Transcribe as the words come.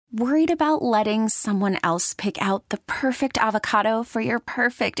Worried about letting someone else pick out the perfect avocado for your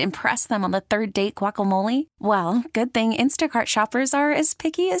perfect impress them on the third date guacamole? Well, good thing Instacart shoppers are as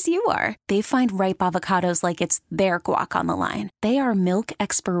picky as you are. They find ripe avocados like it's their guac on the line. They are milk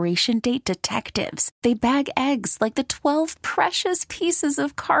expiration date detectives. They bag eggs like the 12 precious pieces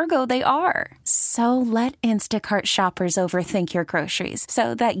of cargo they are. So let Instacart shoppers overthink your groceries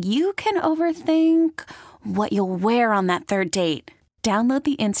so that you can overthink what you'll wear on that third date. Download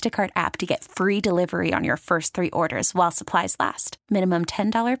the Instacart app to get free delivery on your first 3 orders while supplies last. Minimum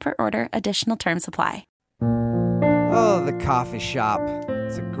 $10 per order. Additional terms apply. Oh, the coffee shop.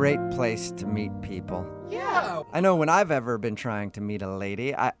 It's a great place to meet people. Yeah. I know when I've ever been trying to meet a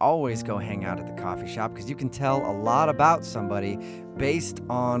lady, I always go hang out at the coffee shop because you can tell a lot about somebody based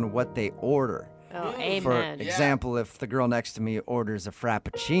on what they order. Oh, For amen. example, if the girl next to me orders a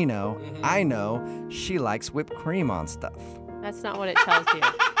Frappuccino, I know she likes whipped cream on stuff. That's not what it tells you.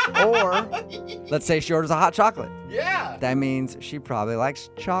 Or, let's say she orders a hot chocolate. Yeah. That means she probably likes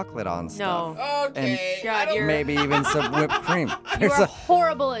chocolate on stuff. No. Okay. God, you're Maybe even some whipped cream. you There's are a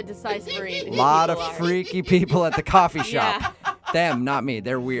horrible at deciphering. lot of people are. freaky people at the coffee shop. Yeah. Them, not me.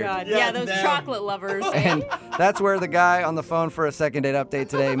 They're weird. God. Yeah, Yeah, those them. chocolate lovers. And that's where the guy on the phone for a second date update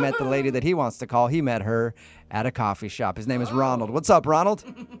today met the lady that he wants to call. He met her at a coffee shop. His name is Ronald. What's up, Ronald?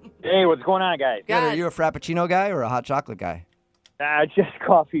 Hey, what's going on, guys? Good. Are God. you a Frappuccino guy or a hot chocolate guy? Just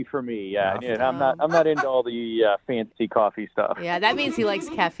coffee for me. Yeah, Coffee. yeah, I'm not into all the fancy coffee stuff. Yeah, that means he likes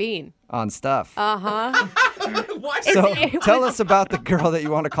caffeine. On stuff. Uh-huh. Why So it tell was- us about the girl that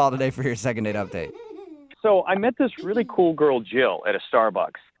you want to call today for your second date update. So I met this really cool girl, Jill, at a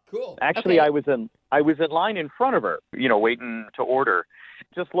Starbucks. Cool. Actually, Okay. I was in line in front of her, waiting to order.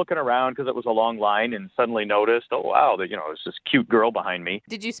 Just looking around because it was a long line, and suddenly noticed, oh wow, there's this cute girl behind me.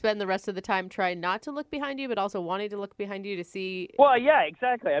 Did you spend the rest of the time trying not to look behind you, but also wanting to look behind you to see? Well, yeah,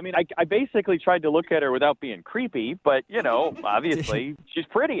 exactly. I mean, I basically tried to look at her without being creepy, but obviously she's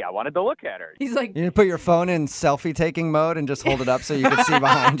pretty. I wanted to look at her. He's like, You put your phone in selfie taking mode and just hold it up so you can see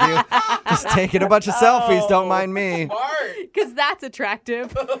behind you. Just taking a bunch of selfies, don't mind me. Smart. because that's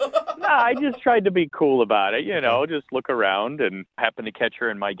attractive. No, I just tried to be cool about it, just look around and happen to catch her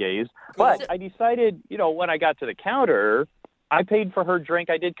in my gaze. But I decided, when I got to the counter, I paid for her drink.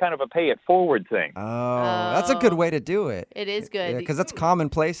 I did kind of a pay it forward thing. Oh, that's a good way to do it. It is good. Because that's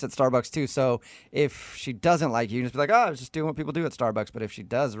commonplace at Starbucks, too. So if she doesn't like you, just be like, I was just doing what people do at Starbucks. But if she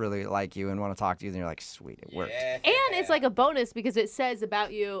does really like you and want to talk to you, then you're like, sweet, it worked. Yeah. And it's like a bonus because it says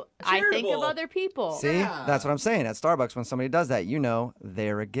about you, I think of Charitable. other people. See? Yeah. That's what I'm saying. At Starbucks, when somebody does that,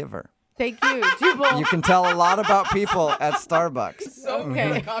 they're a giver. Thank you, Jubal. You can tell a lot about people at Starbucks. So Okay.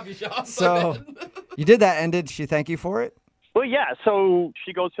 many coffee shops. So you did that, and did she thank you for it? Well, yeah, so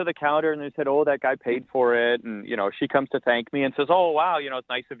she goes to the counter and they said, oh, that guy paid for it. And, she comes to thank me and says, oh, wow, it's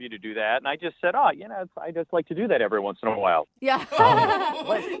nice of you to do that. And I just said, I just like to do that every once in a while. Yeah.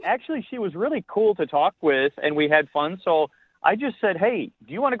 But actually, she was really cool to talk with, and we had fun. So I just said, hey,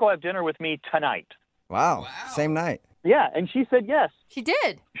 do you want to go have dinner with me tonight? Wow. Wow. Same night. Yeah, and she said yes. She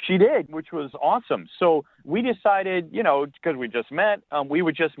did. She did, which was awesome. So we decided, because we just met, we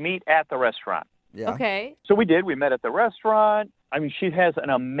would just meet at the restaurant. Yeah. Okay. So we did. We met at the restaurant. I mean, she has an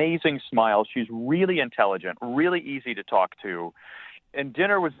amazing smile. She's really intelligent, really easy to talk to. And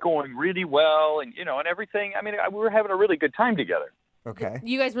dinner was going really well and, and everything. I mean, we were having a really good time together. Okay.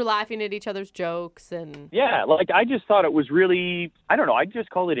 You guys were laughing at each other's jokes and. Yeah, I just thought it was really, I don't know, I just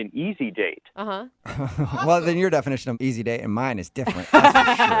call it an easy date. Uh-huh. Well, then your definition of easy date and mine is different.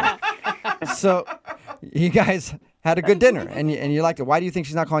 That's for sure. So you guys had a good dinner, and you liked it. Why do you think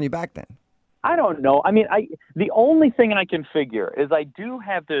she's not calling you back then? I don't know. I mean, the only thing I can figure is I do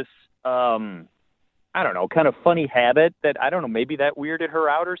have this, I don't know, kind of funny habit that, I don't know, maybe that weirded her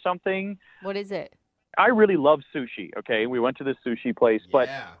out or something. What is it? I really love sushi, okay? We went to this sushi place, but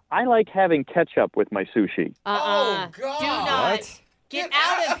Yeah. I like having ketchup with my sushi. Oh, God. Do not. What? Get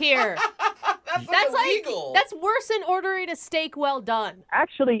out of here. That's like, illegal. that's worse than ordering a steak well done.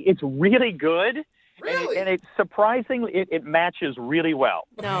 Actually, it's really good. Really? And it's surprisingly, it matches really well.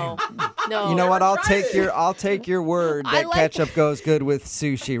 No. No. You know what? I'll tried take it. I'll take your word I that like- ketchup goes good with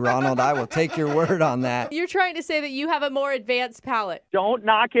sushi, Ronald. I will take your word on that. You're trying to say that you have a more advanced palate. Don't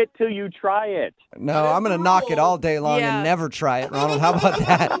knock it till you try it. No, That is I'm gonna the knock it rule. all day long Yeah. and never try it, Ronald. How about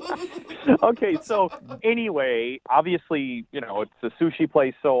that? Okay, so anyway, obviously, it's a sushi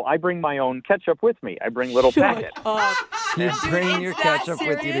place, so I bring my own ketchup with me. I bring little packets. You bring it's your that ketchup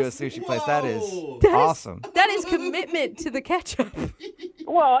with you to a serious? sushi place. That is Whoa. That is- awesome. That is commitment to the ketchup.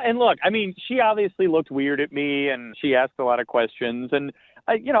 Well, and look, I mean, she obviously looked weird at me, and she asked a lot of questions, and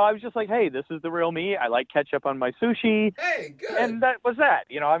I was just like, hey, this is the real me. I like ketchup on my sushi. Hey, good. And that was that.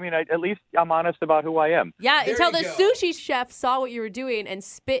 I mean, at least I'm honest about who I am. Yeah, There until you the go. sushi chef saw what you were doing and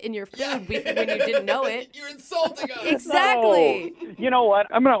spit in your food when you didn't know it. You're insulting us. Exactly. No. You know what?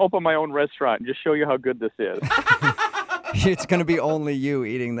 I'm going to open my own restaurant and just show you how good this is. It's going to be only you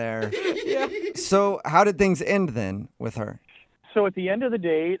eating there. So how did things end then with her? So at the end of the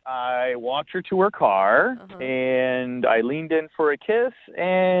date, I walked her to her car, and I leaned in for a kiss,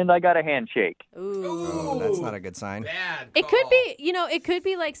 and I got a handshake. Ooh. Oh, that's not a good sign. Bad It could call. be, it could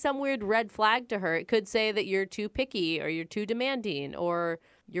be like some weird red flag to her. It could say that you're too picky or you're too demanding or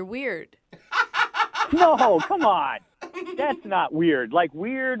you're weird. No, come on. That's not weird. Like,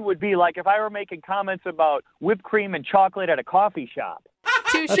 weird would be like if I were making comments about whipped cream and chocolate at a coffee shop.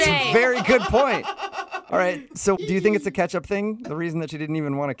 Touche. That's a very good point. All right. So do you think it's a ketchup thing? The reason that she didn't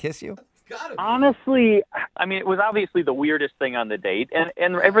even want to kiss you? Gotta be. Honestly, I mean, it was obviously the weirdest thing on the date,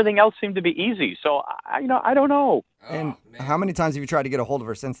 and everything else seemed to be easy. So, I don't know. And Oh, man. how many times have you tried to get a hold of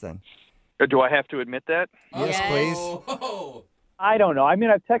her since then? Do I have to admit that? Yes, Yes. please. Oh. I don't know. I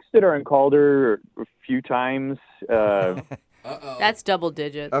mean, I've texted her and called her a few times. Uh-oh. That's double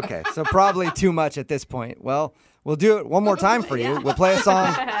digits. Okay, so probably too much at this point. Well, we'll do it one more time for you. We'll play a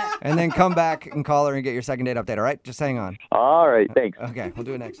song and then come back and call her and get your second date update, all right? Just hang on. All right, thanks. Okay, we'll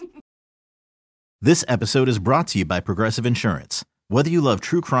do it next. This episode is brought to you by Progressive Insurance. Whether you love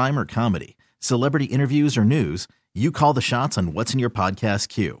true crime or comedy, celebrity interviews or news, you call the shots on what's in your podcast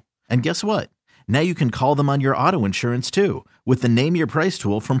queue. And guess what? Now you can call them on your auto insurance too with the Name Your Price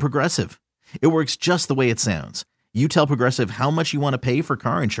tool from Progressive. It works just the way it sounds. You tell Progressive how much you want to pay for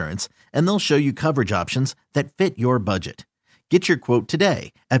car insurance, and they'll show you coverage options that fit your budget. Get your quote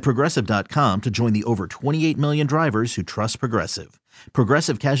today at Progressive.com to join the over 28 million drivers who trust Progressive.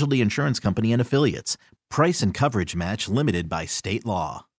 Progressive Casualty Insurance Company and Affiliates. Price and coverage match limited by state law.